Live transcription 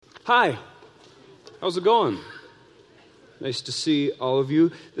Hi, how's it going? Nice to see all of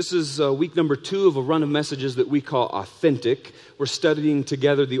you. This is week number 2 of a run of messages that we call Authentic. We're studying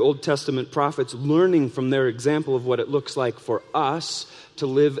together the Old Testament prophets, learning from their example of what it looks like for us to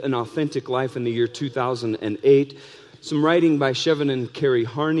live an authentic life in the year 2008. Some writing by Shevin and Carrie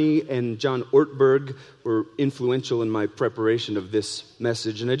Harney and John Ortberg were influential in my preparation of this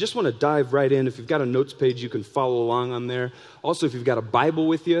message. And I just want to dive right in. If you've got a notes page, you can follow along on there. Also, if you've got a Bible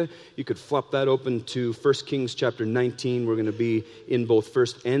with you, you could flop that open to 1 Kings chapter 19. We're going to be in both 1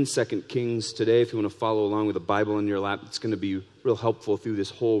 and 2 Kings today. If you want to follow along with a Bible in your lap, it's going to be real helpful through this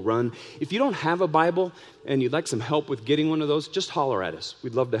whole run. If you don't have a Bible and you'd like some help with getting one of those, just holler at us.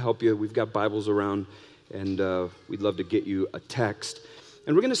 We'd love to help you. We've got Bibles around. And we'd love to get you a text.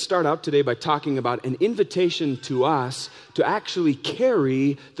 And we're going to start out today by talking about an invitation to us to actually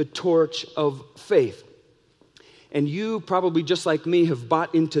carry the torch of faith. And you probably, just like me, have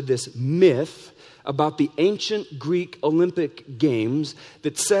bought into this myth about the ancient Greek Olympic Games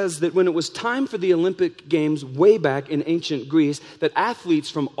that says that when it was time for the Olympic Games way back in ancient Greece, that athletes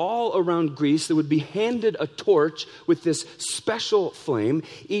from all around Greece, that would be handed a torch with this special flame.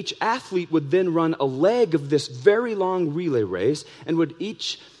 Each athlete would then run a leg of this very long relay race and would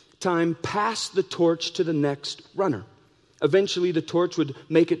each time pass the torch to the next runner. Eventually, the torch would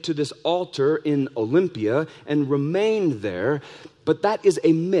make it to this altar in Olympia and remain there, but that is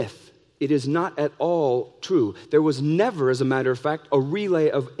a myth. It is not at all true. There was never, as a matter of fact, a relay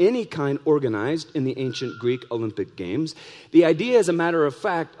of any kind organized in the ancient Greek Olympic Games. The idea, as a matter of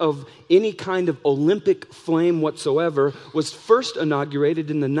fact, of any kind of Olympic flame whatsoever was first inaugurated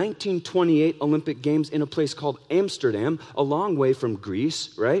in the 1928 Olympic Games in a place called Amsterdam, a long way from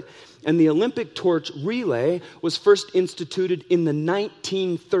Greece, right? And the Olympic torch relay was first instituted in the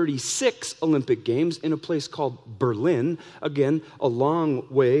 1936 Olympic Games in a place called Berlin, again, a long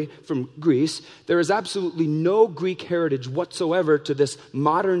way from Greece. There is absolutely no Greek heritage whatsoever to this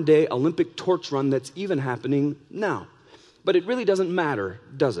modern-day Olympic torch run that's even happening now. But it really doesn't matter,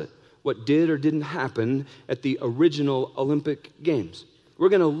 does it, what did or didn't happen at the original Olympic Games? We're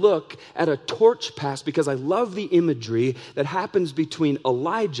going to look at a torch pass because I love the imagery that happens between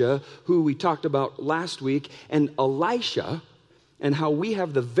Elijah, who we talked about last week, and Elisha, and how we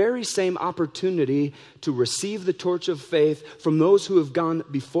have the very same opportunity to receive the torch of faith from those who have gone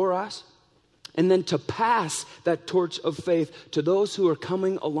before us, and then to pass that torch of faith to those who are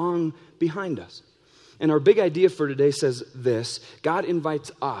coming along behind us. And our big idea for today says this: God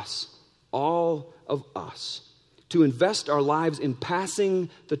invites us, all of us, to invest our lives in passing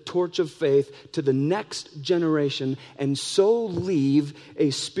the torch of faith to the next generation and so leave a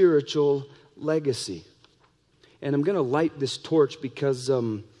spiritual legacy. And I'm going to light this torch because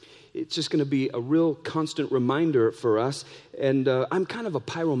it's just going to be a real constant reminder for us. And I'm kind of a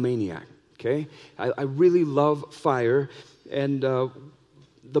pyromaniac, okay? I really love fire. And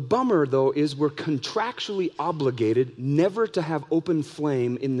the bummer, though, is we're contractually obligated never to have open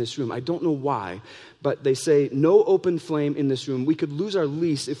flame in this room. I don't know why, but they say no open flame in this room. We could lose our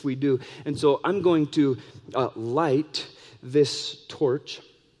lease if we do. And so I'm going to light this torch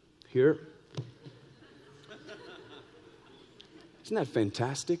here. Isn't that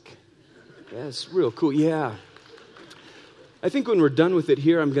fantastic? Yeah, it's real cool. Yeah. I think when we're done with it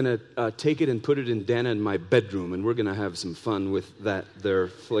here, I'm going to take it and put it in Dana in my bedroom, and we're going to have some fun with that there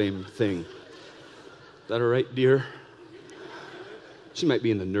flame thing. Is that all right, dear? She might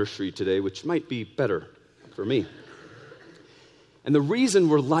be in the nursery today, which might be better for me. And the reason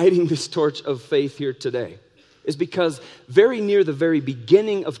we're lighting this torch of faith here today is because very near the very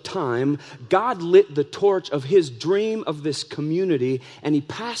beginning of time, God lit the torch of his dream of this community, and he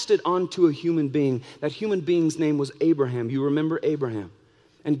passed it on to a human being. That human being's name was Abraham. You remember Abraham?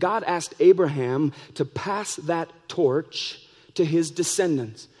 And God asked Abraham to pass that torch to his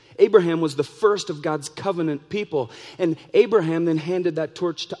descendants. Abraham was the first of God's covenant people. And Abraham then handed that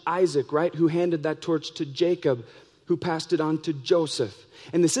torch to Isaac, right? Who handed that torch to Jacob, who passed it on to Joseph.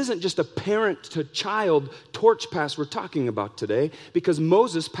 And this isn't just a parent-to-child torch pass we're talking about today, because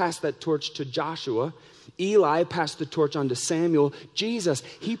Moses passed that torch to Joshua. Eli passed the torch on to Samuel. Jesus,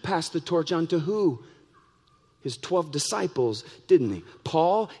 he passed the torch on to who? His 12 disciples, didn't he?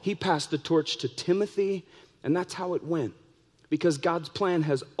 Paul, he passed the torch to Timothy, and that's how it went. Because God's plan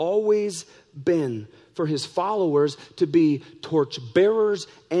has always been for his followers to be torch bearers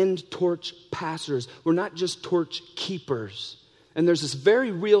and torch passers. We're not just torch keepers. And there's this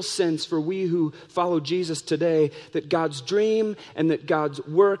very real sense for we who follow Jesus today that God's dream and that God's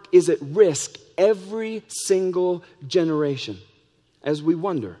work is at risk every single generation. As we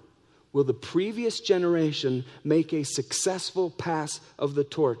wonder, will the previous generation make a successful pass of the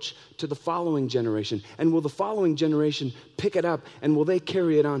torch to the following generation? And will the following generation pick it up, and will they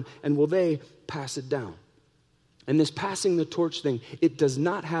carry it on, and will they pass it down? And this passing the torch thing, it does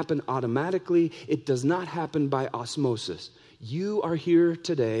not happen automatically. It does not happen by osmosis. You are here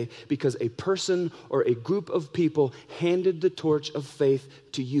today because a person or a group of people handed the torch of faith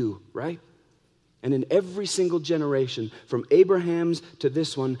to you, right? And in every single generation, from Abraham's to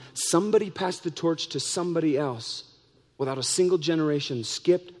this one, somebody passed the torch to somebody else without a single generation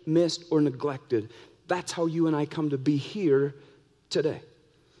skipped, missed, or neglected. That's how you and I come to be here today.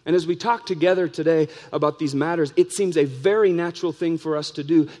 And as we talk together today about these matters, it seems a very natural thing for us to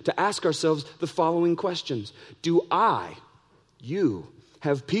do, to ask ourselves the following questions. Do you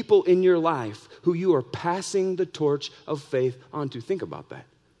have people in your life who you are passing the torch of faith onto? Think about that.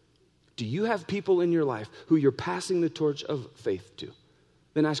 Do you have people in your life who you're passing the torch of faith to?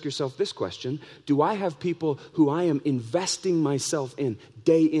 Then ask yourself this question. Do I have people who I am investing myself in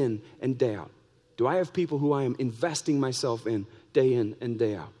and day out? Do I have people who I am investing myself in and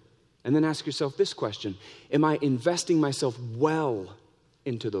day out? And then ask yourself this question. Am I investing myself well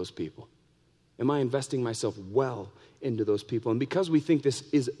into those people? Am I investing myself well into those people? And because we think this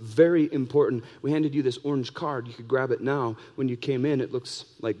is very important, we handed you this orange card. You could grab it now. When you came in, it looks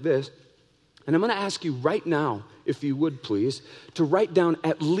like this. And I'm going to ask you right now, if you would please, to write down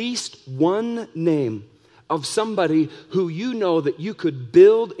at least one name of somebody who you know that you could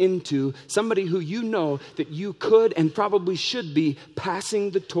build into, somebody who you know that you could and probably should be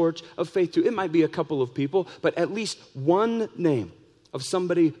passing the torch of faith to. It might be a couple of people, but at least one name of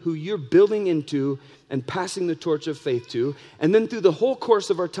somebody who you're building into and passing the torch of faith to. And then through the whole course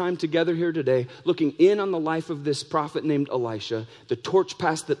of our time together here today, looking in on the life of this prophet named Elisha, the torch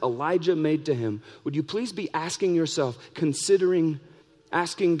pass that Elijah made to him, would you please be asking yourself,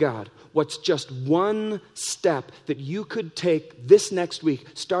 asking God, what's just one step that you could take this next week,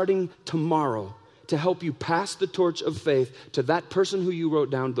 starting tomorrow, to help you pass the torch of faith to that person who you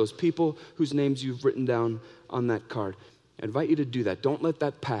wrote down, those people whose names you've written down on that card. I invite you to do that. Don't let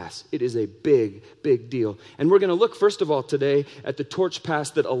that pass. It is a big, big deal. And we're going to look, first of all, today at the torch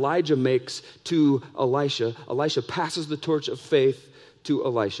pass that Elijah makes to Elisha. Elisha passes the torch of faith to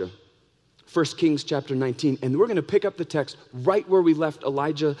Elisha. 1 Kings chapter 19. And we're going to pick up the text right where we left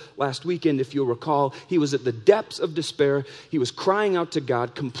Elijah last weekend, if you'll recall. He was at the depths of despair. He was crying out to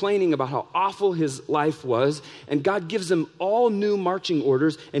God, complaining about how awful his life was. And God gives him all new marching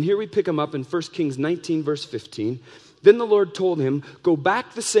orders. And here we pick him up in 1 Kings 19, verse 15. Then the Lord told him, go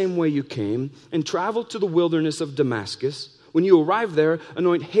back the same way you came and travel to the wilderness of Damascus. When you arrive there,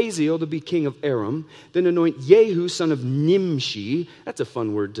 anoint Hazael to be king of Aram. Then anoint Jehu, son of Nimshi, that's a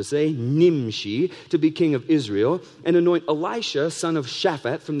fun word to say, Nimshi, to be king of Israel. And anoint Elisha, son of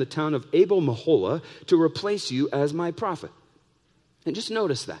Shaphat, from the town of Abel-Meholah, to replace you as my prophet. And just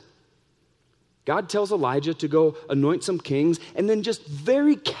notice that. God tells Elijah to go anoint some kings, and then just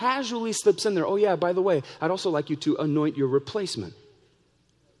very casually slips in there, oh yeah, by the way, I'd also like you to anoint your replacement.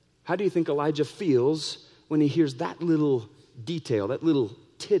 How do you think Elijah feels when he hears that little detail, that little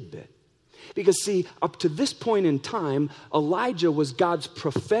tidbit? Because see, up to this point in time, Elijah was God's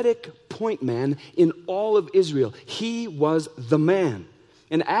prophetic point man in all of Israel. He was the man.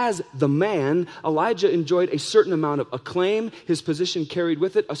 And as the man, Elijah enjoyed a certain amount of acclaim. His position carried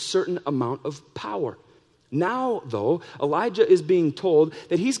with it a certain amount of power. Now, though, Elijah is being told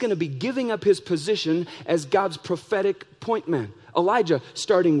that he's going to be giving up his position as God's prophetic point man. Elijah,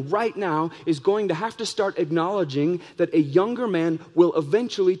 starting right now, is going to have to start acknowledging that a younger man will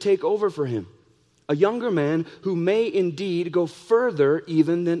eventually take over for him. A younger man who may indeed go further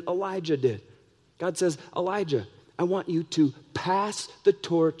even than Elijah did. God says, Elijah, I want you to pass the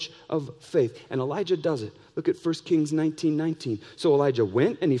torch of faith. And Elijah does it. Look at 1 Kings 19:19. So Elijah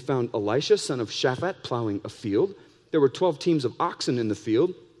went and he found Elisha, son of Shaphat, plowing a field. There were 12 teams of oxen in the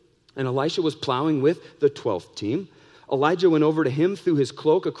field, and Elisha was plowing with the 12th team. Elijah went over to him, threw his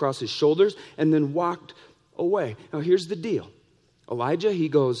cloak across his shoulders, and then walked away. Now here's the deal. Elijah, he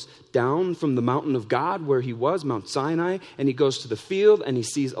goes down from the mountain of God where he was, Mount Sinai, and he goes to the field and he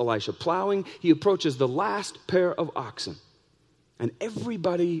sees Elisha plowing. He approaches the last pair of oxen. And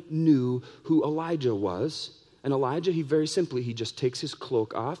everybody knew who Elijah was. And Elijah, he very simply, he just takes his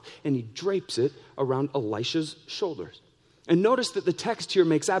cloak off and he drapes it around Elisha's shoulders. And notice that the text here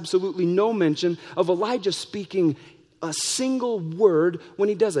makes absolutely no mention of Elijah speaking a single word when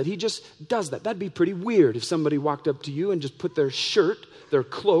he does that. He just does that. That'd be pretty weird if somebody walked up to you and just put their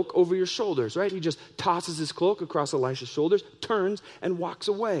cloak over your shoulders, right? He just tosses his cloak across Elisha's shoulders, turns, and walks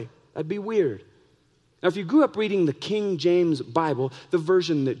away. That'd be weird. Now, if you grew up reading the King James Bible, the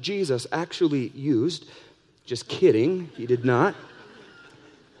version that Jesus actually used, just kidding, he did not.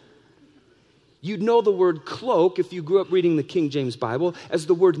 You'd know the word cloak, if you grew up reading the King James Bible, as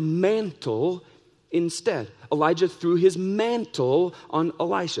the word mantle instead. Elijah threw his mantle on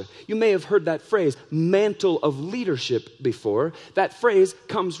Elisha. You may have heard that phrase, mantle of leadership, before. That phrase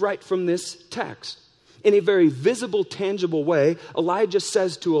comes right from this text. In a very visible, tangible way, Elijah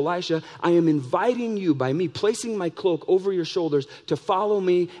says to Elisha, I am inviting you by me placing my cloak over your shoulders to follow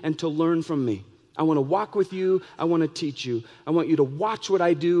me and to learn from me. I want to walk with you. I want to teach you. I want you to watch what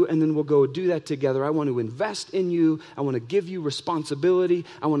I do, and then we'll go do that together. I want to invest in you. I want to give you responsibility.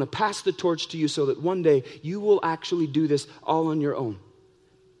 I want to pass the torch to you so that one day you will actually do this all on your own.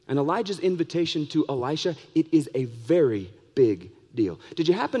 And Elijah's invitation to Elisha, it is a very big deal. Did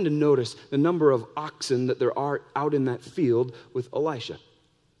you happen to notice the number of oxen that there are out in that field with Elisha?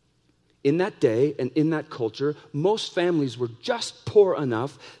 In that day and in that culture, most families were just poor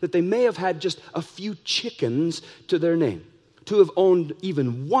enough that they may have had just a few chickens to their name. To have owned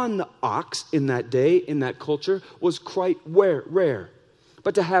even one ox in that day, in that culture, was quite rare.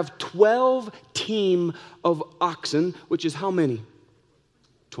 But to have 12 team of oxen, which is how many?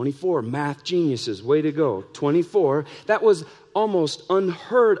 24. Math geniuses, way to go. 24. That was almost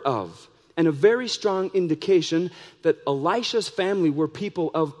unheard of. And a very strong indication that Elisha's family were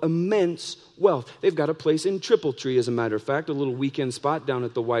people of immense wealth. They've got a place in Triple Tree, as a matter of fact, a little weekend spot down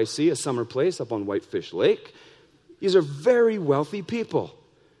at the YC, a summer place up on Whitefish Lake. These are very wealthy people,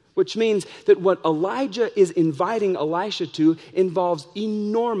 which means that what Elijah is inviting Elisha to involves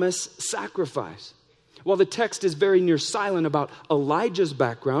enormous sacrifice. While the text is very near silent about Elijah's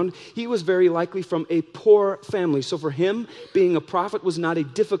background, he was very likely from a poor family. So for him, being a prophet was not a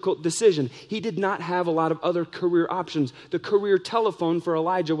difficult decision. He did not have a lot of other career options. The career telephone for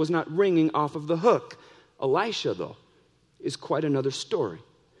Elijah was not ringing off of the hook. Elisha, though, is quite another story.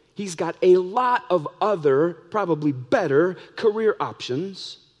 He's got a lot of other, probably better, career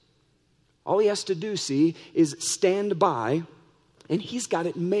options. All he has to do, is stand by. And he's got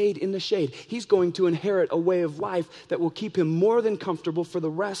it made in the shade. He's going to inherit a way of life that will keep him more than comfortable for the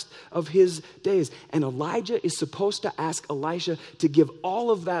rest of his days. And Elijah is supposed to ask Elisha to give all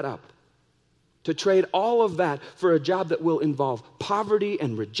of that up, to trade all of that for a job that will involve poverty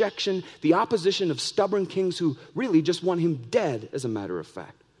and rejection, the opposition of stubborn kings who really just want him dead, as a matter of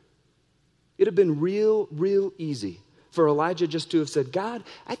fact. It had been real easy for Elijah just to have said, God,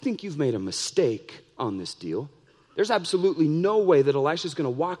 I think you've made a mistake on this deal. There's absolutely no way that Elisha's going to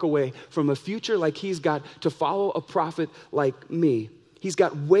walk away from a future like he's got to follow a prophet like me. He's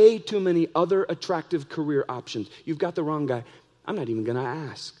got way too many other attractive career options. You've got the wrong guy. I'm not even going to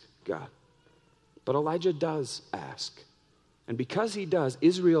ask God. But Elijah does ask. And because he does,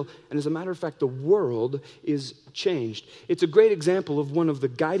 Israel, and as a matter of fact, the world is changed. It's a great example of one of the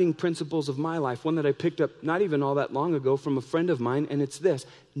guiding principles of my life, one that I picked up not even all that long ago from a friend of mine, and it's this: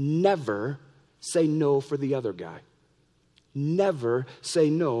 never say no for the other guy. Never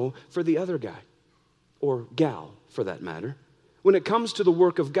say no for the other guy, or gal for that matter. When it comes to the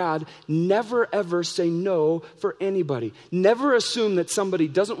work of God, never ever say no for anybody. Never assume that somebody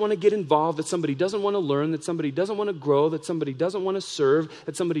doesn't want to get involved, that somebody doesn't want to learn, that somebody doesn't want to grow, that somebody doesn't want to serve,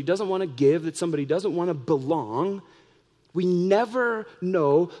 that somebody doesn't want to give, that somebody doesn't want to belong. We never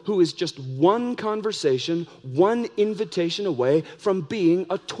know who is just one conversation, one invitation away from being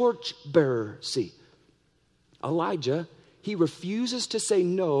a torchbearer. See, Elijah, he refuses to say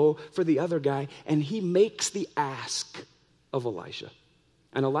no for the other guy, and he makes the ask of Elisha.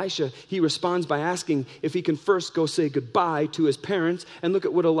 And Elisha, he responds by asking if he can first go say goodbye to his parents. And look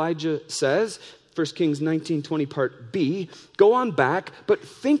at what Elijah says, 1 Kings 19:20 part B. Go on back, but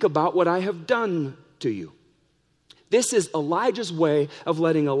think about what I have done to you. This is Elijah's way of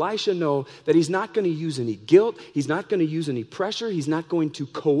letting Elisha know that he's not going to use any guilt. He's not going to use any pressure. He's not going to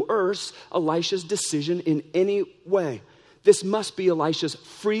coerce Elisha's decision in any way. This must be Elisha's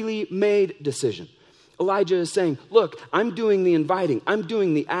freely made decision. Elijah is saying, look, I'm doing the inviting. I'm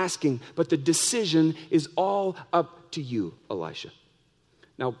doing the asking, but the decision is all up to you, Elisha.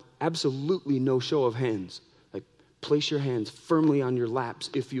 Now, absolutely no show of hands. Like, place your hands firmly on your laps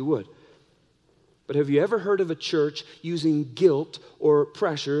if you would. But have you ever heard of a church using guilt or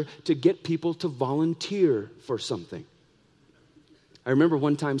pressure to get people to volunteer for something? I remember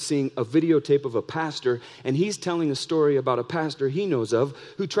one time seeing a videotape of a pastor, and he's telling a story about a pastor he knows of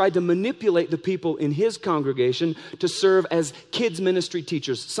who tried to manipulate the people in his congregation to serve as kids ministry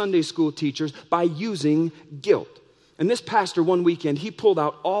teachers, Sunday school teachers, by using guilt. And this pastor, one weekend, he pulled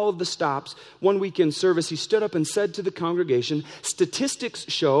out all of the stops. One weekend service, he stood up and said to the congregation, statistics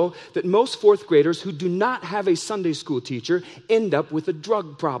show that most fourth graders who do not have a Sunday school teacher end up with a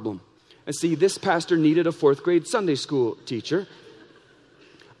drug problem. And see, this pastor needed a fourth grade Sunday school teacher.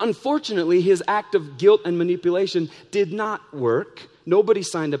 Unfortunately, his act of guilt and manipulation did not work. Nobody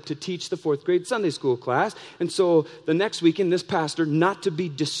signed up to teach the fourth grade Sunday school class. And so the next weekend, this pastor, not to be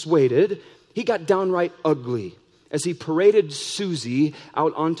dissuaded, he got downright ugly. As he paraded Susie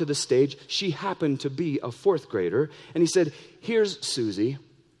out onto the stage, she happened to be a fourth grader. And he said, here's Susie.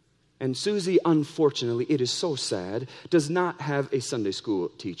 And Susie, unfortunately, it is so sad, does not have a Sunday school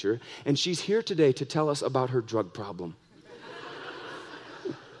teacher. And she's here today to tell us about her drug problem.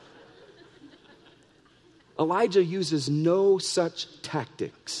 Elijah uses no such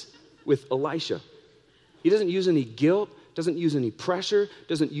tactics with Elisha. He doesn't use any guilt, doesn't use any pressure,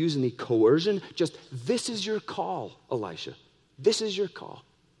 doesn't use any coercion. Just, this is your call, Elisha. This is your call.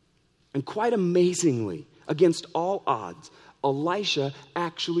 And quite amazingly, against all odds, Elisha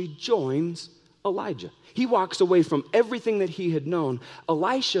actually joins Elijah. He walks away from everything that he had known.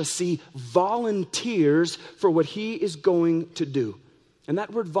 Elisha, volunteers for what he is going to do. And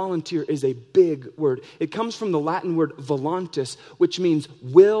that word volunteer is a big word. It comes from the Latin word voluntas, which means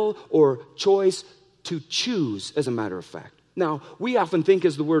will or choice, to choose, as a matter of fact. Now, we often think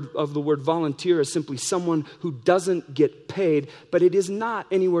of the word volunteer as simply someone who doesn't get paid, but it is not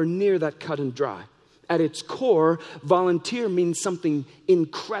anywhere near that cut and dry. At its core, volunteer means something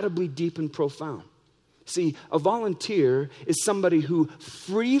incredibly deep and profound. See, a volunteer is somebody who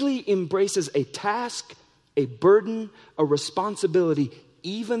freely embraces a task, a burden, a responsibility,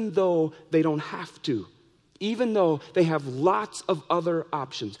 even though they don't have to, even though they have lots of other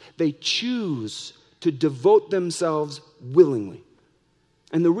options. They choose to devote themselves willingly.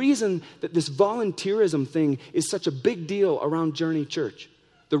 And the reason that this volunteerism thing is such a big deal around Journey Church,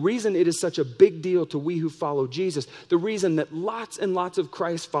 the reason it is such a big deal to we who follow Jesus, the reason that lots and lots of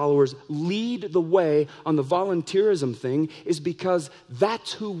Christ followers lead the way on the volunteerism thing is because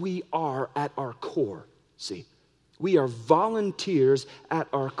that's who we are at our core. See, we are volunteers at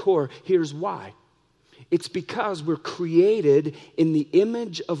our core. Here's why. It's because we're created in the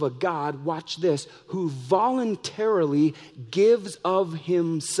image of a God, watch this, who voluntarily gives of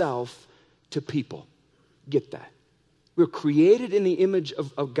himself to people. Get that? We're created in the image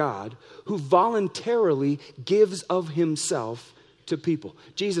of God who voluntarily gives of himself to people.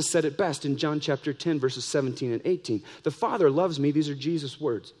 Jesus said it best in John chapter 10, verses 17 and 18. The Father loves me, these are Jesus'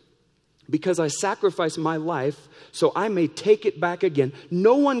 words, because I sacrifice my life so I may take it back again.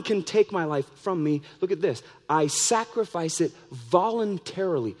 No one can take my life from me. Look at this. I sacrifice it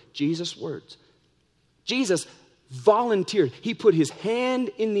voluntarily. Jesus' words. Jesus volunteered. He put his hand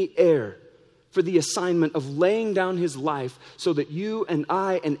in the air for the assignment of laying down his life so that you and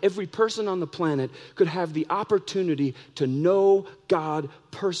I and every person on the planet could have the opportunity to know God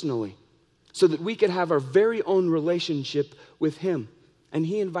personally, so that we could have our very own relationship with him. And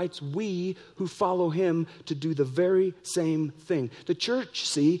he invites we who follow him to do the very same thing. The church,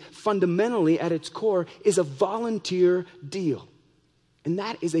 fundamentally at its core is a volunteer deal. And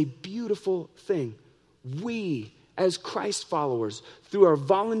that is a beautiful thing. We, as Christ followers, through our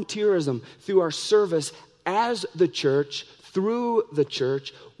volunteerism, through our service as the church, through the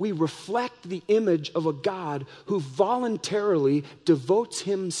church, we reflect the image of a God who voluntarily devotes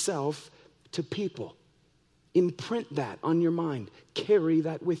himself to people. Imprint that on your mind. Carry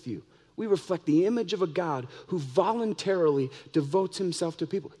that with you. We reflect the image of a God who voluntarily devotes himself to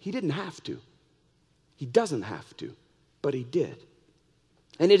people. He didn't have to. He doesn't have to, but he did.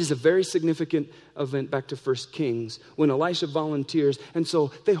 And it is a very significant event, back to 1 Kings, when Elisha volunteers, and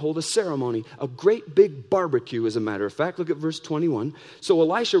so they hold a ceremony, a great big barbecue, as a matter of fact. Look at verse 21. So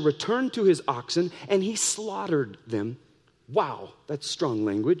Elisha returned to his oxen, and he slaughtered them. Wow, that's strong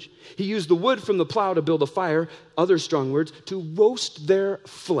language. He used the wood from the plow to build a fire, other strong words, to roast their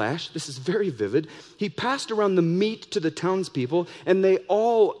flesh. This is very vivid. He passed around the meat to the townspeople, and they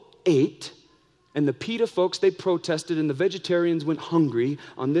all ate. And the PETA folks, they protested, and the vegetarians went hungry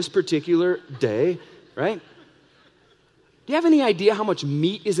on this particular day, right? Do you have any idea how much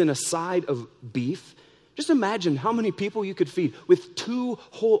meat is in a side of beef? Just imagine how many people you could feed with 2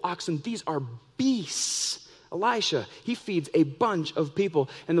 whole oxen. These are beasts. Elisha, he feeds a bunch of people,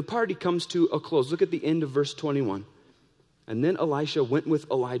 and the party comes to a close. Look at the end of verse 21. And then Elisha went with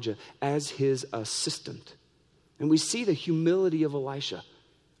Elijah as his assistant. And we see the humility of Elisha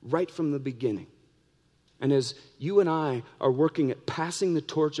right from the beginning. And as you and I are working at passing the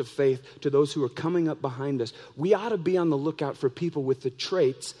torch of faith to those who are coming up behind us, we ought to be on the lookout for people with the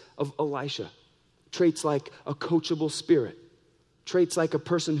traits of Elisha. traits like a coachable spirit, traits like a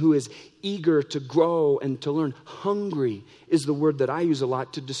person who is eager to grow and to learn. Hungry is the word that I use a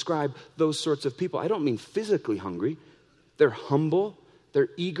lot to describe those sorts of people. I don't mean physically hungry. They're humble. They're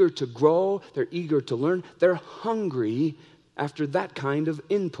eager to grow. They're eager to learn. They're hungry after that kind of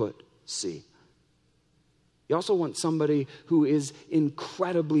input. See. You also want somebody who is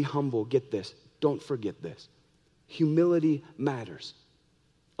incredibly humble. Get this. Don't forget this. Humility matters.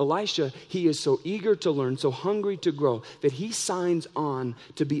 Elisha, he is so eager to learn, so hungry to grow, that he signs on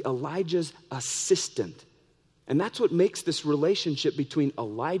to be Elijah's assistant. And that's what makes this relationship between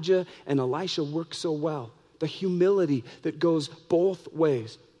Elijah and Elisha work so well. The humility that goes both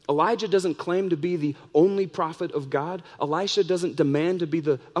ways. Elijah doesn't claim to be the only prophet of God. Elisha doesn't demand to be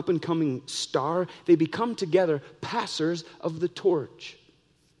the up-and-coming star. They become together passers of the torch.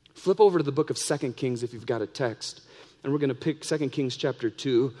 Flip over to the book of 2 Kings if you've got a text. And we're going to pick 2 Kings chapter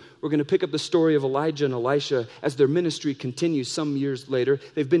 2. We're going to pick up the story of Elijah and Elisha as their ministry continues some years later.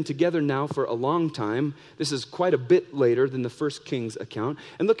 They've been together now for a long time. This is quite a bit later than the 1 Kings account.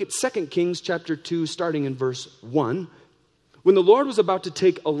 And look at 2 Kings chapter 2, starting in verse 1. When the Lord was about to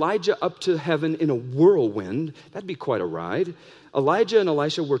take Elijah up to heaven in a whirlwind, that'd be quite a ride, Elijah and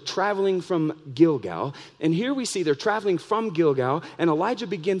Elisha were traveling from Gilgal. And here we see they're traveling from Gilgal, and Elijah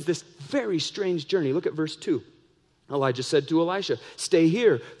begins this very strange journey. Look at verse 2. Elijah said to Elisha, "Stay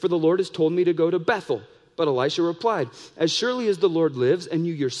here, for the Lord has told me to go to Bethel." But Elisha replied, "As surely as the Lord lives and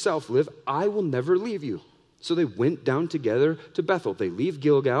you yourself live, I will never leave you." So they went down together to Bethel. They leave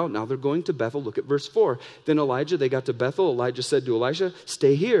Gilgal. Now they're going to Bethel. Look at verse 4. Then they got to Bethel. Elijah said to Elisha,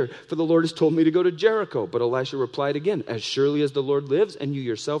 "Stay here, for the Lord has told me to go to Jericho." But Elisha replied again, "As surely as the Lord lives and you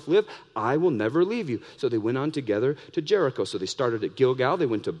yourself live, I will never leave you." So they went on together to Jericho. So they started at Gilgal. They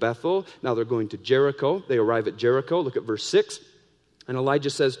went to Bethel. Now they're going to Jericho. They arrive at Jericho. Look at verse 6. And Elijah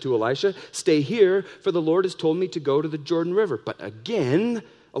says to Elisha, "Stay here, for the Lord has told me to go to the Jordan River." But again,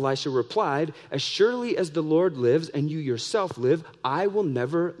 Elisha replied, "As surely as the Lord lives and you yourself live, I will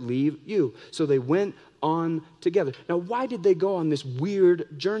never leave you." So they went on together. Now, why did they go on this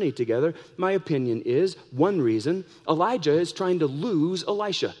weird journey together? My opinion is, one reason, Elijah is trying to lose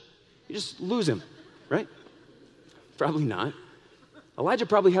Elisha. You just lose him, right? Probably not. Elijah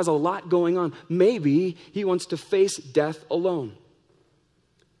probably has a lot going on. Maybe he wants to face death alone.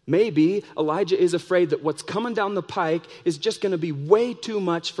 Maybe Elijah is afraid that what's coming down the pike is just going to be way too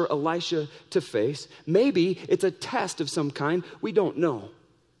much for Elisha to face. Maybe it's a test of some kind. We don't know.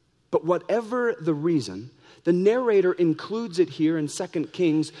 But whatever the reason, the narrator includes it here in 2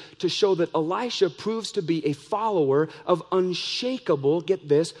 Kings to show that Elisha proves to be a follower of unshakable, get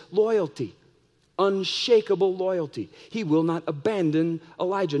this, loyalty. Unshakable loyalty. He will not abandon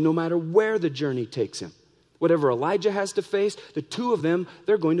Elijah no matter where the journey takes him. Whatever Elijah has to face, the two of them,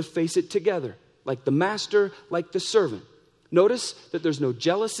 they're going to face it together. Like the master, like the servant. Notice that there's no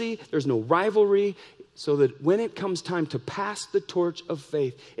jealousy, there's no rivalry, so that when it comes time to pass the torch of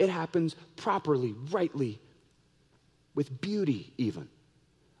faith, it happens properly, rightly, with beauty even.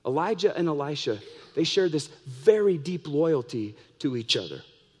 Elijah and Elisha, they share this very deep loyalty to each other.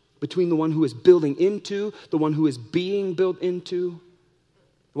 Between the one who is building into, the one who is being built into,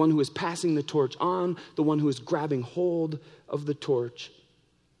 the one who is passing the torch on, the one who is grabbing hold of the torch.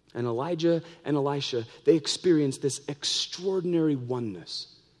 And Elijah and Elisha, they experience this extraordinary oneness,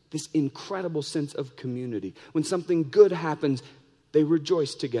 this incredible sense of community. When something good happens, they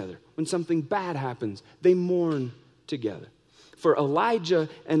rejoice together. When something bad happens, they mourn together. For Elijah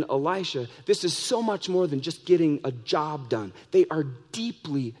and Elisha, this is so much more than just getting a job done. They are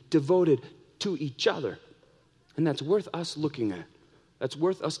deeply devoted to each other. And that's worth us looking at. That's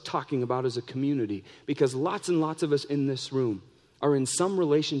worth us talking about as a community, because lots and lots of us in this room are in some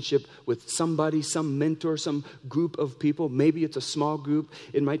relationship with somebody, some mentor, some group of people. Maybe it's a small group.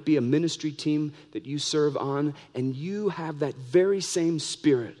 It might be a ministry team that you serve on, and you have that very same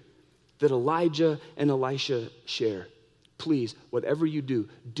spirit that Elijah and Elisha share. Please, whatever you do,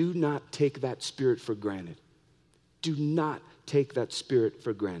 do not take that spirit for granted. Do not take that spirit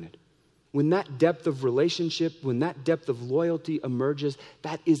for granted. When that depth of relationship, when that depth of loyalty emerges,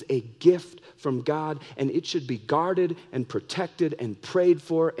 that is a gift from God, and it should be guarded and protected and prayed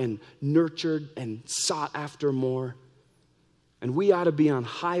for and nurtured and sought after more. And we ought to be on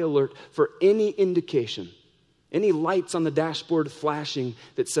high alert for any indication, any lights on the dashboard flashing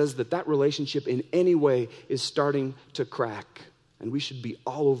that says that that relationship in any way is starting to crack. And we should be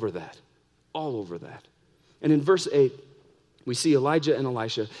all over that, all over that. And in verse 8, we see Elijah and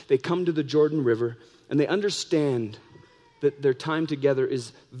Elisha. They come to the Jordan River, and they understand that their time together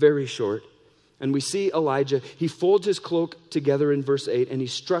is very short. And we see Elijah, he folds his cloak together in verse 8, and he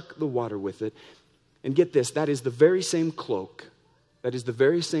struck the water with it. And get this, that is the very same cloak, that is the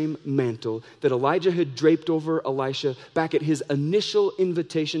very same mantle that Elijah had draped over Elisha back at his initial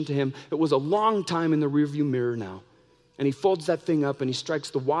invitation to him. It was a long time in the rearview mirror now. And he folds that thing up and he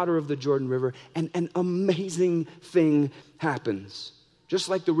strikes the water of the Jordan River, and an amazing thing happens. Just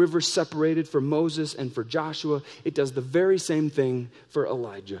like the river separated for Moses and for Joshua, it does the very same thing for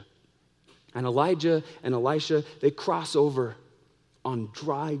Elijah. And Elijah and Elisha, they cross over on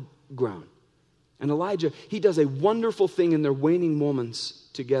dry ground. And Elijah, he does a wonderful thing in their waning moments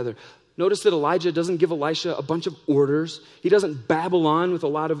together. Notice that Elijah doesn't give Elisha a bunch of orders. He doesn't babble on with a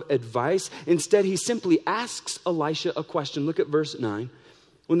lot of advice. Instead, he simply asks Elisha a question. Look at verse 9.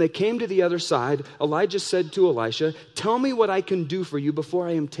 When they came to the other side, Elijah said to Elisha, "Tell me what I can do for you before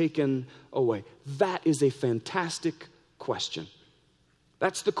I am taken away." That is a fantastic question.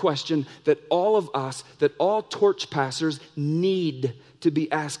 That's the question that all of us, that all torch passers need to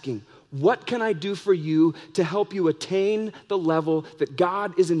be asking. What can I do for you to help you attain the level that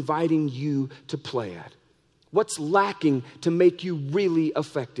God is inviting you to play at? What's lacking to make you really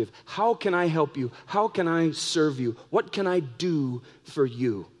effective? How can I help you? How can I serve you? What can I do for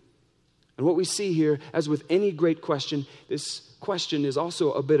you? And what we see here, as with any great question, this question is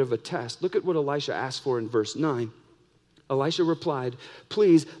also a bit of a test. Look at what Elisha asked for in verse 9. Elisha replied,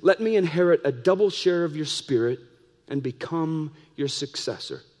 "Please let me inherit a double share of your spirit and become your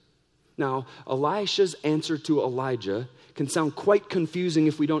successor." Now, Elisha's answer to Elijah can sound quite confusing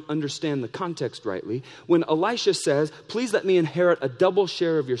if we don't understand the context rightly. When Elisha says, "Please let me inherit a double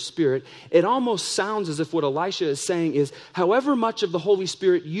share of your spirit," it almost sounds as if what Elisha is saying is, however much of the Holy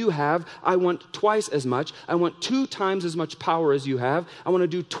Spirit you have, I want twice as much. I want 2 times as much power as you have. I want to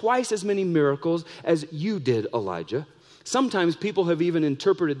do twice as many miracles as you did, Elijah. Sometimes people have even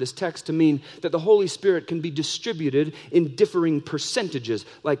interpreted this text to mean that the Holy Spirit can be distributed in differing percentages.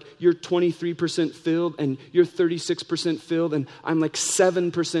 Like you're 23% filled and you're 36% filled and I'm like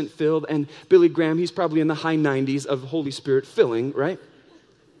 7% filled. And Billy Graham, he's probably in the high 90s of Holy Spirit filling, right?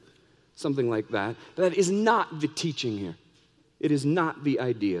 Something like that. But that is not the teaching here. It is not the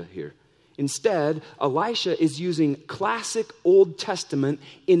idea here. Instead, Elisha is using classic Old Testament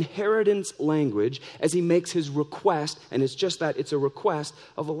inheritance language as he makes his request, and it's just that, it's a request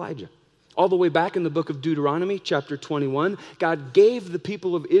of Elijah. All the way back in the book of Deuteronomy, chapter 21, God gave the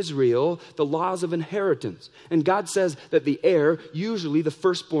people of Israel the laws of inheritance. And God says that the heir, usually the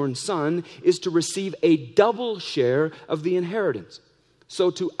firstborn son, is to receive a double share of the inheritance. So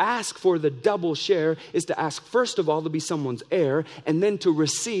to ask for the double share is to ask, first of all, to be someone's heir, and then to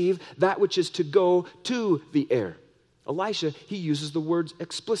receive that which is to go to the heir. Elisha, he uses the words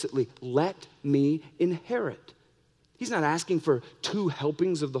explicitly, "Let me inherit." He's not asking for 2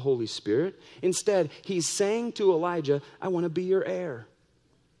 helpings of the Holy Spirit. Instead, he's saying to Elijah, "I want to be your heir.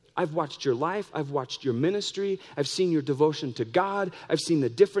 I've watched your life. I've watched your ministry. I've seen your devotion to God. I've seen the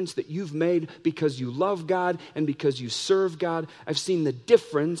difference that you've made because you love God and because you serve God. I've seen the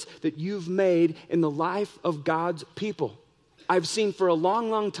difference that you've made in the life of God's people. I've seen for a long,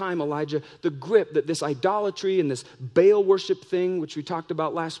 long time, Elijah, the grip that this idolatry and this Baal worship thing, which we talked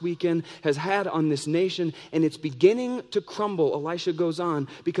about last weekend, has had on this nation, and it's beginning to crumble," Elisha goes on,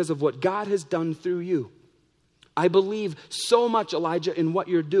 "because of what God has done through you. I believe so much, Elijah, in what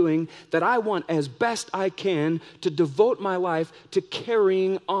you're doing that I want as best I can to devote my life to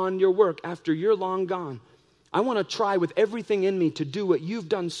carrying on your work after you're long gone. I want to try with everything in me to do what you've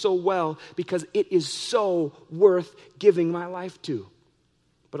done so well because it is so worth giving my life to."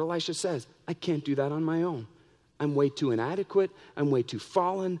 But Elisha says, "I can't do that on my own. I'm way too inadequate. I'm way too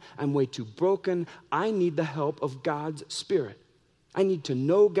fallen. I'm way too broken. I need the help of God's Spirit. I need to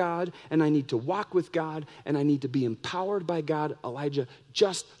know God, and I need to walk with God, and I need to be empowered by God, Elijah,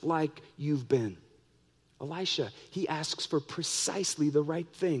 just like you've been." Elisha, he asks for precisely the right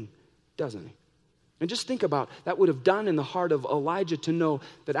thing, doesn't he? And just think about that would have done in the heart of Elijah to know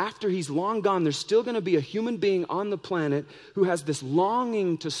that after he's long gone, there's still going to be a human being on the planet who has this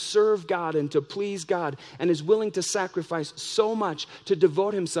longing to serve God and to please God and is willing to sacrifice so much to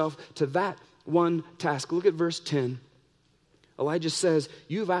devote himself to that one task. Look at verse 10. Elijah says,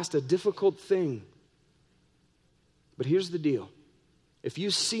 "You've asked a difficult thing. But here's the deal. If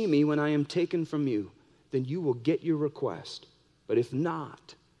you see me when I am taken from you, then you will get your request. But if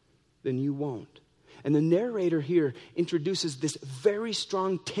not, then you won't." And the narrator here introduces this very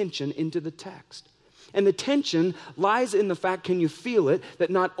strong tension into the text. And the tension lies in the fact, can you feel it, that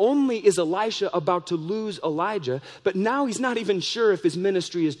not only is Elisha about to lose Elijah, but now he's not even sure if his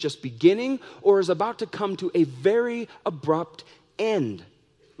ministry is just beginning or is about to come to a very abrupt end.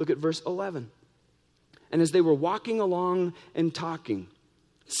 Look at verse 11. "And as they were walking along and talking,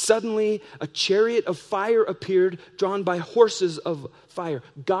 Suddenly, a chariot of fire appeared, drawn by horses of fire.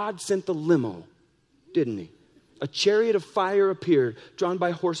 God sent the limo, didn't he? A chariot of fire appeared, drawn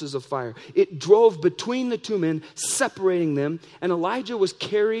by horses of fire. It drove between the two men, separating them, and Elijah was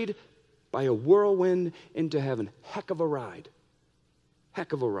carried by a whirlwind into heaven. Heck of a ride.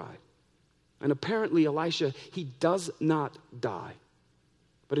 Heck of a ride. And apparently Elisha, he does not die,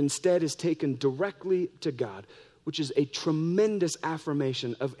 but instead is taken directly to God, which is a tremendous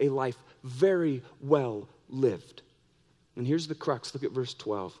affirmation of a life very well lived. And here's the crux. Look at verse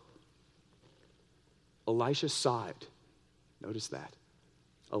 12. Elisha saw it. Notice that.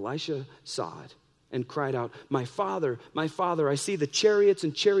 Elisha saw it and cried out, my father, I see the chariots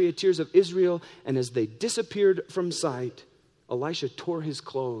and charioteers of Israel. And as they disappeared from sight, Elisha tore his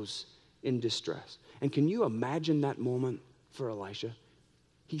clothes in distress. And can you imagine that moment for Elisha?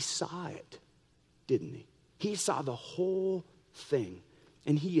 He saw it, didn't he? He saw the whole thing.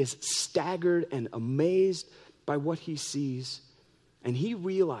 And he is staggered and amazed by what he sees. And he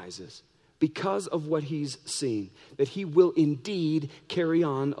realizes, because of what he's seen, that he will indeed carry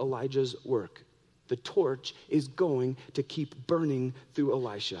on Elijah's work. The torch is going to keep burning through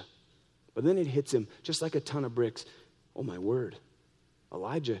Elisha. But then it hits him just like a ton of bricks. Oh my word,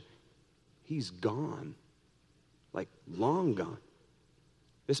 Elijah, he's gone. Like long gone.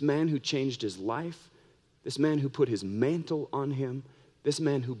 This man who changed his life, this man who put his mantle on him, this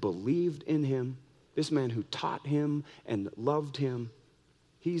man who believed in him, this man who taught him and loved him,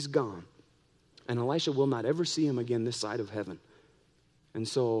 he's gone. And Elisha will not ever see him again this side of heaven. And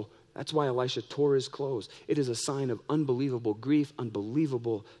so that's why Elisha tore his clothes. It is a sign of unbelievable grief,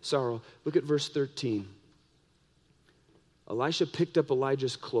 unbelievable sorrow. Look at verse 13. Elisha picked up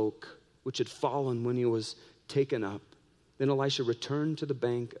Elijah's cloak, which had fallen when he was taken up. Then Elisha returned to the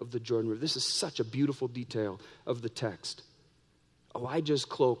bank of the Jordan River. This is such a beautiful detail of the text. Elijah's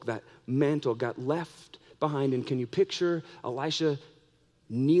cloak, that mantle, got left behind. And can you picture Elisha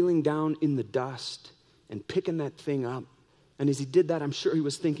kneeling down in the dust and picking that thing up? And as he did that, I'm sure he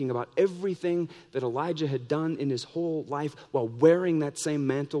was thinking about everything that Elijah had done in his whole life while wearing that same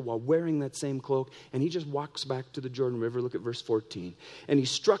mantle, while wearing that same cloak. And he just walks back to the Jordan River. Look at verse 14. And he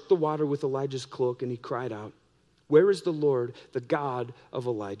struck the water with Elijah's cloak and he cried out, where is the Lord, the God of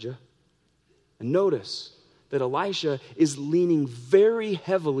Elijah? And notice that Elisha is leaning very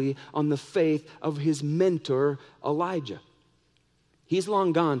heavily on the faith of his mentor, Elijah. He's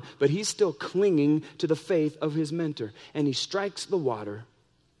long gone, but he's still clinging to the faith of his mentor. And he strikes the water.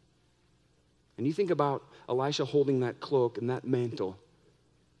 And you think about Elisha holding that cloak and that mantle.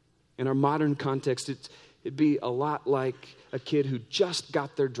 In our modern context, it'd be a lot like a kid who just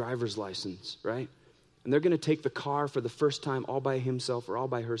got their driver's license, right? And they're going to take the car for the first time all by himself or all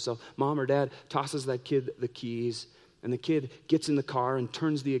by herself. Mom or dad tosses that kid the keys. And the kid gets in the car and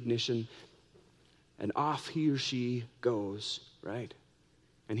turns the ignition. And off he or she goes, right?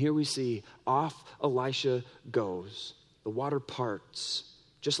 And here we see, off Elisha goes. The water parts,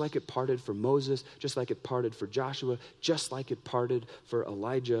 just like it parted for Moses, just like it parted for Joshua, just like it parted for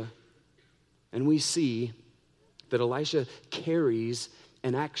Elijah. And we see that Elisha carries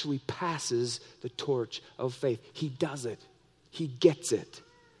and actually passes the torch of faith. He does it. He gets it.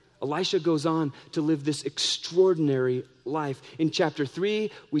 Elisha goes on to live this extraordinary life. In chapter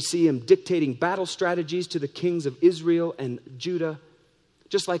 3, we see him dictating battle strategies to the kings of Israel and Judah.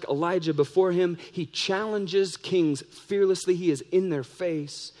 Just like Elijah before him, he challenges kings fearlessly. He is in their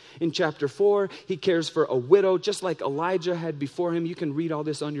face. In chapter 4, he cares for a widow, just like Elijah had before him. You can read all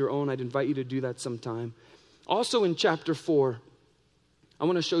this on your own. I'd invite you to do that sometime. Also in chapter 4, I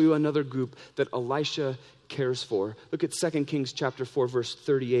want to show you another group that Elisha cares for. Look at 2 Kings chapter 4, verse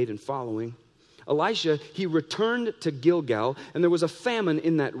 38 and following. Elisha, he returned to Gilgal, and there was a famine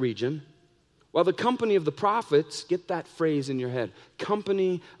in that region. While the company of the prophets, get that phrase in your head,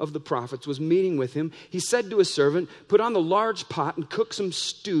 company of the prophets was meeting with him, he said to his servant, put on the large pot and cook some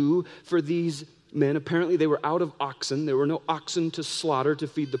stew for these men. Apparently they were out of oxen. There were no oxen to slaughter to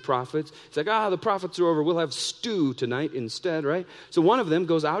feed the prophets. It's like, the prophets are over. We'll have stew tonight instead, right? So one of them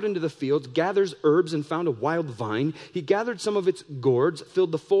goes out into the fields, gathers herbs and found a wild vine. He gathered some of its gourds,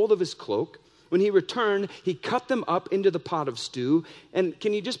 filled the fold of his cloak. When he returned, he cut them up into the pot of stew. And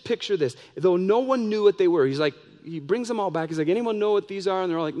can you just picture this? Though no one knew what they were, he brings them all back. He's like, anyone know what these are? And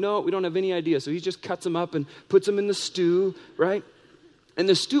they're all like, no, we don't have any idea. So he just cuts them up and puts them in the stew, right? And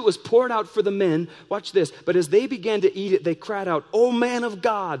the stew was poured out for the men. Watch this. But as they began to eat it, they cried out, "Oh, man of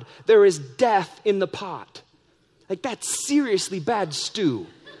God, there is death in the pot." Like, that's seriously bad stew,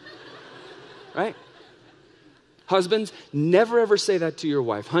 right? Husbands, never ever say that to your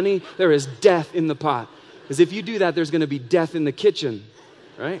wife. Honey, there is death in the pot. Because if you do that, there's going to be death in the kitchen.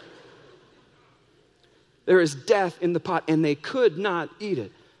 right? There is death in the pot, and they could not eat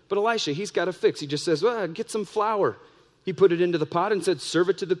it. But Elisha, he's got a fix. He just says, well, get some flour. He put it into the pot and said, serve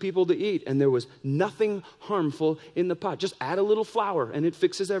it to the people to eat. And there was nothing harmful in the pot. Just add a little flour, and it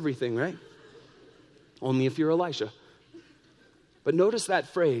fixes everything, right? Only if you're Elisha. But notice that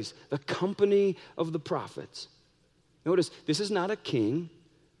phrase, the company of the prophets. Notice, this is not a king.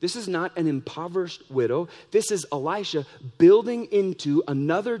 This is not an impoverished widow. This is Elisha building into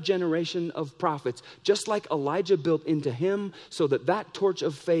another generation of prophets, just like Elijah built into him, so that that torch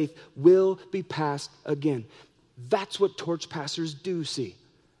of faith will be passed again. That's what torch passers do, see.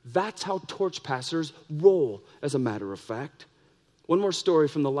 That's how torch passers roll, as a matter of fact. One more story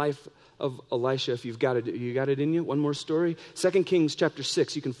from the life of Elisha, if you've got it. You got it in you? One more story. 2 Kings chapter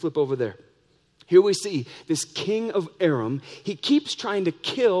 6. You can flip over there. Here we see this king of Aram. He keeps trying to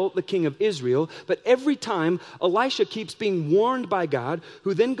kill the king of Israel, but every time Elisha keeps being warned by God,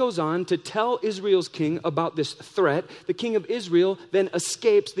 who then goes on to tell Israel's king about this threat. The king of Israel then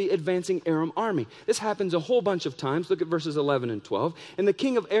escapes the advancing Aram army. This happens a whole bunch of times. Look at verses 11 and 12. And the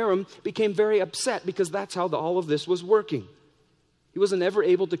king of Aram became very upset because that's how all of this was working. He wasn't ever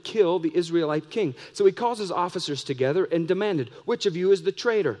able to kill the Israelite king. So he calls his officers together and demanded, which of you is the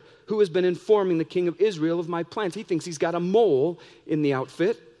traitor who has been informing the king of Israel of my plans? He thinks he's got a mole in the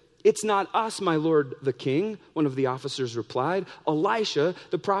outfit. It's not us, my lord the king, one of the officers replied. Elisha,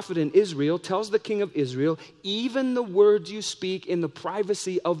 the prophet in Israel, tells the king of Israel, even the words you speak in the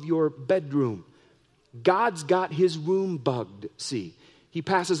privacy of your bedroom. God's got his room bugged, see. He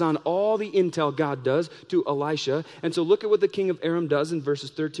passes on all the intel God does to Elisha. And so look at what the king of Aram does in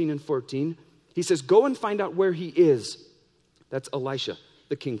verses 13 and 14. He says, go and find out where he is. That's Elisha,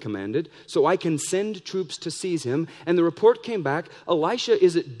 the king commanded, so I can send troops to seize him. And the report came back, Elisha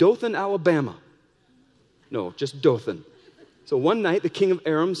is at Dothan, Alabama. No, just Dothan. So one night, the king of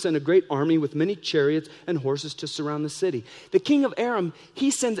Aram sent a great army with many chariots and horses to surround the city. The king of Aram,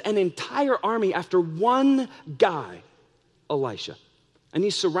 he sends an entire army after one guy, Elisha. And he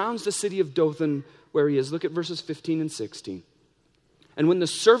surrounds the city of Dothan where he is. Look at verses 15 and 16. And when the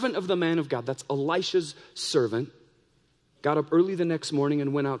servant of the man of God, that's Elisha's servant, got up early the next morning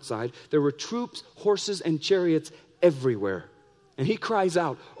and went outside, there were troops, horses, and chariots everywhere. And he cries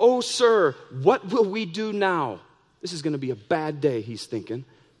out, oh, sir, what will we do now? This is going to be a bad day, he's thinking.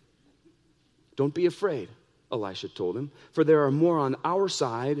 Don't be afraid, Elisha told him, for there are more on our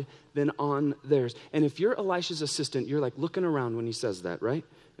side than on theirs. And if you're Elisha's assistant, you're like looking around when he says that, right?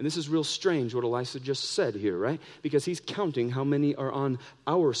 And this is real strange what Elisha just said here, right? Because he's counting how many are on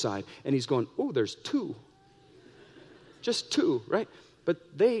our side. And he's going, oh, there's two. Just two, right? But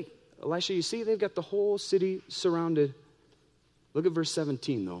Elisha, you see, they've got the whole city surrounded. Look at verse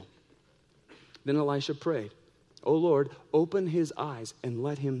 17, though. Then Elisha prayed, oh, Lord, open his eyes and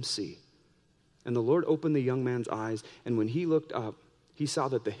let him see. And the Lord opened the young man's eyes, and when he looked up, he saw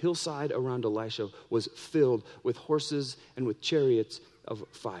that the hillside around Elisha was filled with horses and with chariots of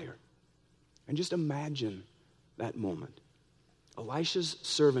fire. And just imagine that moment. Elisha's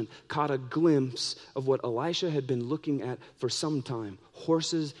servant caught a glimpse of what Elisha had been looking at for some time,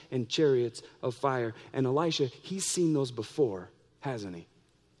 horses and chariots of fire. And Elisha, he's seen those before, hasn't he?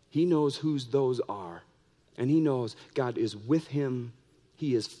 He knows whose those are, and he knows God is with him.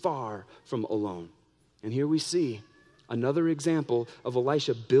 He is far from alone. And here we see another example of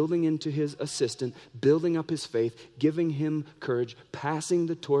Elisha building into his assistant, building up his faith, giving him courage, passing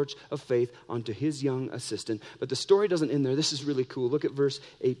the torch of faith onto his young assistant. But the story doesn't end there. This is really cool. Look at verse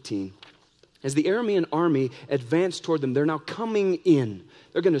 18. As the Aramean army advanced toward them, they're now coming in.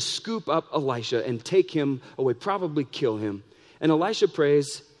 They're going to scoop up Elisha and take him away, probably kill him. And Elisha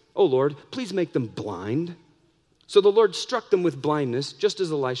prays, oh Lord, please make them blind. So the Lord struck them with blindness, just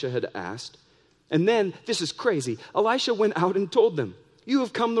as Elisha had asked. And then, this is crazy, Elisha went out and told them, you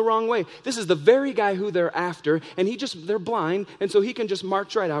have come the wrong way. This is the very guy who they're after, and they're blind, and so he can just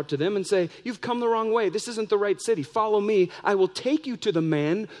march right out to them and say, you've come the wrong way. This isn't the right city. Follow me. I will take you to the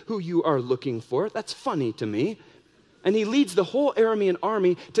man who you are looking for. That's funny to me. And he leads the whole Aramean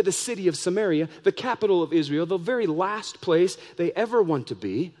army to the city of Samaria, the capital of Israel, the very last place they ever want to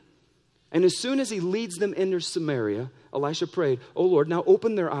be. And as soon as he leads them into Samaria, Elisha prayed, oh Lord, now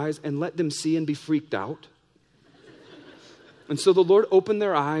open their eyes and let them see and be freaked out. And so the Lord opened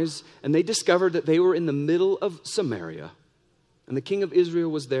their eyes, and they discovered that they were in the middle of Samaria. And the king of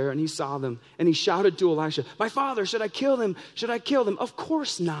Israel was there, and he saw them, and he shouted to Elisha, my father, should I kill them? Should I kill them? Of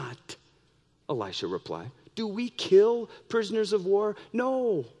course not, Elisha replied. Do we kill prisoners of war?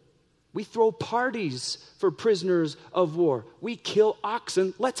 No. We throw parties for prisoners of war. We kill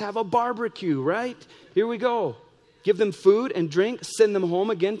oxen. Let's have a barbecue, right? Here we go. Give them food and drink, send them home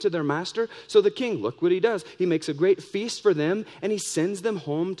again to their master. So the king, look what he does. He makes a great feast for them, and he sends them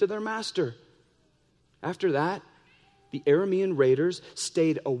home to their master. After that, the Aramean raiders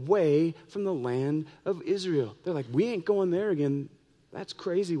stayed away from the land of Israel. They're like, we ain't going there again. That's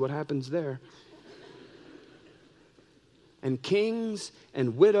crazy what happens there. And kings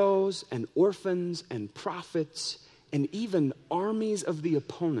and widows and orphans and prophets and even armies of the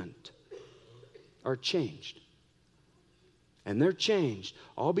opponent are changed. And they're changed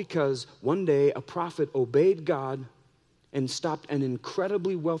all because one day a prophet obeyed God and stopped an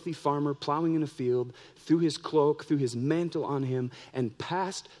incredibly wealthy farmer plowing in a field, threw his cloak, threw his mantle on him, and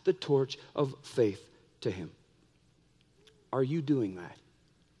passed the torch of faith to him. Are you doing that?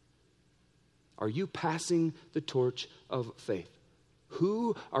 Are you passing the torch of faith?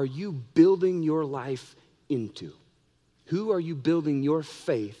 Who are you building your life into? Who are you building your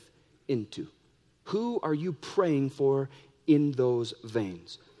faith into? Who are you praying for in those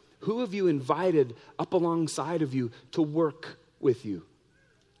veins? Who have you invited up alongside of you to work with you?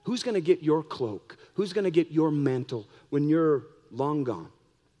 Who's going to get your cloak? Who's going to get your mantle when you're long gone?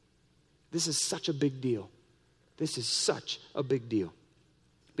 This is such a big deal. This is such a big deal.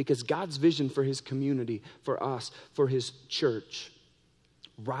 Because God's vision for his community, for us, for his church,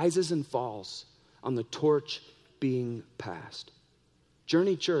 rises and falls on the torch being passed.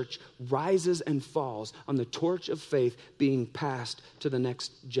 Journey Church rises and falls on the torch of faith being passed to the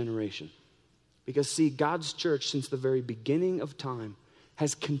next generation. Because see, God's church since the very beginning of time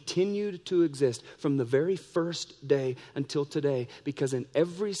has continued to exist from the very first day until today, because in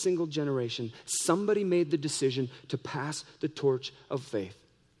every single generation, somebody made the decision to pass the torch of faith.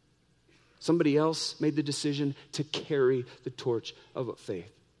 Somebody else made the decision to carry the torch of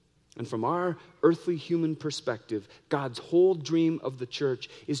faith. And from our earthly human perspective, God's whole dream of the church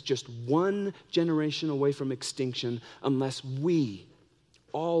is just one generation away from extinction unless we,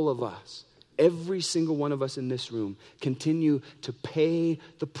 all of us, every single one of us in this room, continue to pay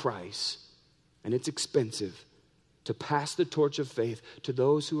the price, and it's expensive, to pass the torch of faith to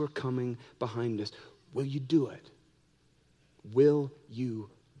those who are coming behind us. Will you do it? Will you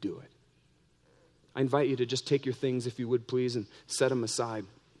do it? I invite you to just take your things, if you would please, and set them aside.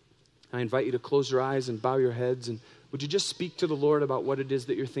 I invite you to close your eyes and bow your heads, and would you just speak to the Lord about what it is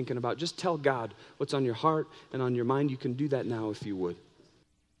that you're thinking about? Just tell God what's on your heart and on your mind. You can do that now if you would.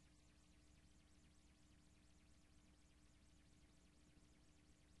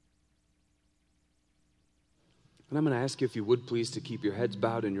 And I'm going to ask you, if you would please, to keep your heads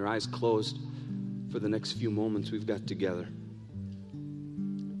bowed and your eyes closed for the next few moments we've got together.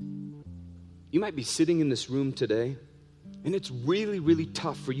 You might be sitting in this room today, and it's really, really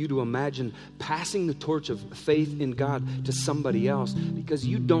tough for you to imagine passing the torch of faith in God to somebody else because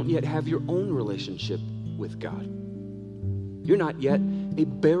you don't yet have your own relationship with God. You're not yet a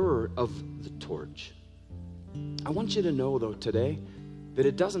bearer of the torch. I want you to know, though, today, that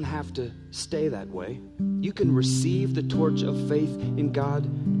it doesn't have to stay that way. You can receive the torch of faith in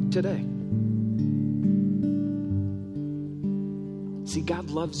God today. See, God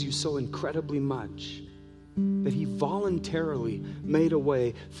loves you so incredibly much that he voluntarily made a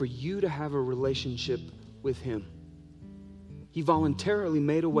way for you to have a relationship with him. He voluntarily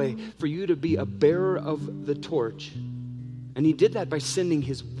made a way for you to be a bearer of the torch. And he did that by sending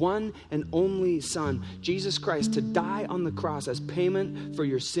his one and only Son, Jesus Christ, to die on the cross as payment for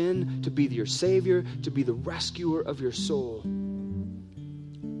your sin, to be your Savior, to be the rescuer of your soul.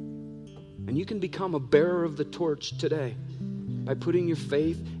 And you can become a bearer of the torch today by putting your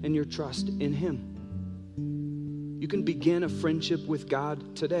faith and your trust in him. You can begin a friendship with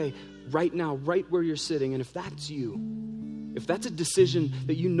God today, right now, right where you're sitting. And if that's you, if that's a decision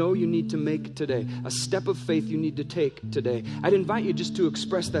that you know you need to make today, a step of faith you need to take today, I'd invite you just to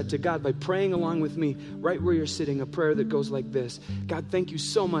express that to God by praying along with me right where you're sitting, a prayer that goes like this. God, thank you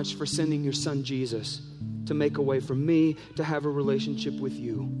so much for sending your Son, Jesus, to make a way for me to have a relationship with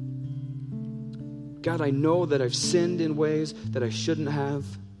you. God, I know that I've sinned in ways that I shouldn't have.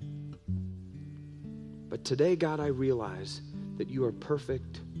 But today, God, I realize that you are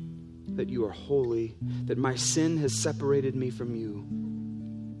perfect, that you are holy, that my sin has separated me from you.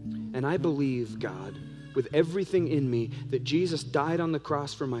 And I believe, God, with everything in me, that Jesus died on the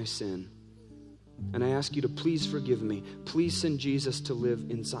cross for my sin. And I ask you to please forgive me. Please send Jesus to live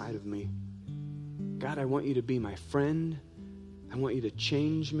inside of me. God, I want you to be my friend. I want you to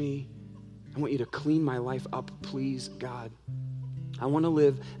change me. I want you to clean my life up, please, God. I want to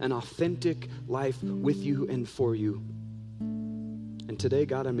live an authentic life with you and for you. And today,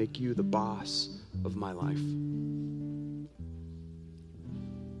 God, I make you the boss of my life.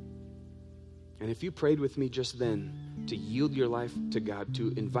 And if you prayed with me just then to yield your life to God,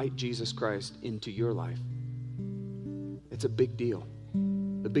 to invite Jesus Christ into your life, it's a big deal.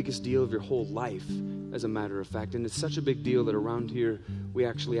 The biggest deal of your whole life, as a matter of fact. And it's such a big deal that around here, we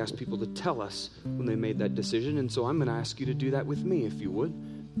actually ask people to tell us when they made that decision. And so I'm going to ask you to do that with me, if you would.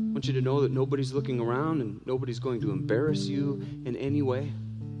 I want you to know that nobody's looking around and nobody's going to embarrass you in any way.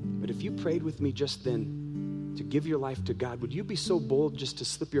 But if you prayed with me just then to give your life to God, would you be so bold just to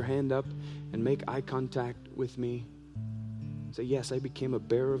slip your hand up and make eye contact with me? Say, yes, I became a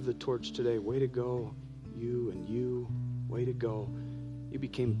bearer of the torch today. Way to go, you and you. Way to go. You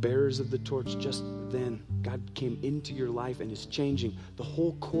became bearers of the torch just then. God came into your life and is changing the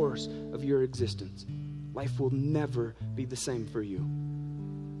whole course of your existence. Life will never be the same for you.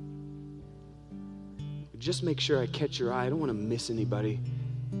 Just make sure I catch your eye. I don't want to miss anybody.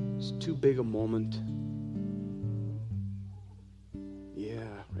 It's too big a moment. Yeah,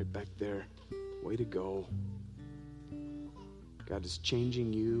 right back there. Way to go. God is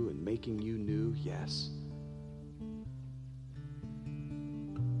changing you and making you new. Yes.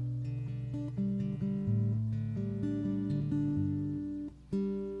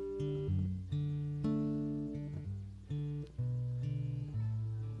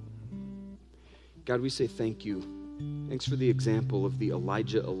 God, we say thank you. Thanks for the example of the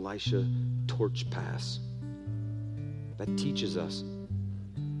Elijah-Elisha torch pass. That teaches us.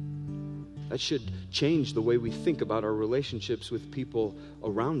 That should change the way we think about our relationships with people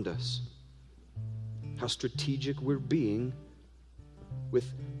around us. How strategic we're being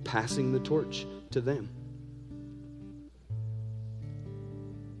with passing the torch to them.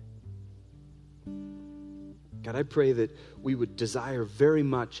 God, I pray that we would desire very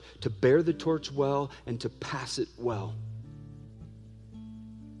much to bear the torch well and to pass it well.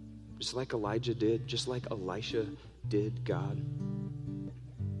 Just like Elijah did, just like Elisha did, God.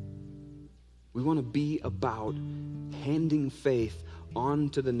 We want to be about handing faith on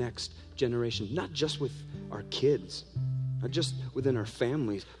to the next generation, not just with our kids, not just within our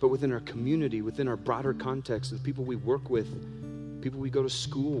families, but within our community, within our broader context, the people we work with, people we go to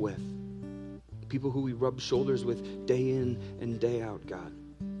school with, people who we rub shoulders with day in and day out, God.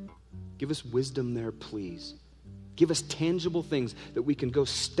 Give us wisdom there, please. Give us tangible things that we can go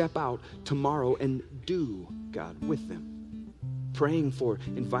step out tomorrow and do, God, with them. Praying for,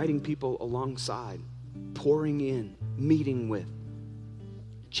 inviting people alongside, pouring in, meeting with,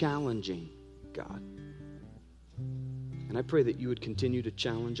 challenging, God. And I pray that you would continue to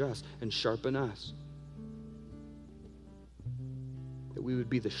challenge us and sharpen us. That we would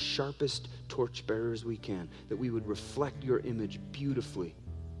be the sharpest torchbearers we can. That we would reflect your image beautifully.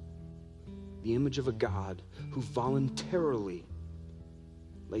 The image of a God who voluntarily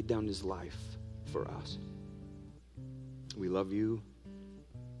laid down his life for us. We love you.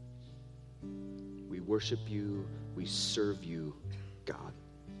 We worship you. We serve you, God.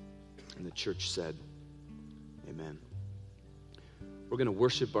 And the church said, amen. We're going to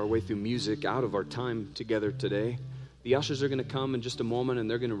worship our way through music out of our time together today. The ushers are going to come in just a moment, and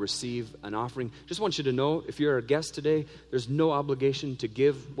they're going to receive an offering. Just want you to know, if you're a guest today, there's no obligation to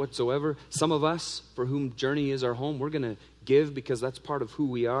give whatsoever. Some of us, for whom Journey is our home, we're going to give because that's part of who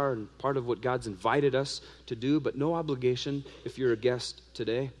we are and part of what God's invited us to do, but no obligation if you're a guest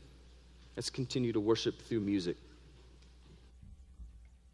today. Let's continue to worship through music.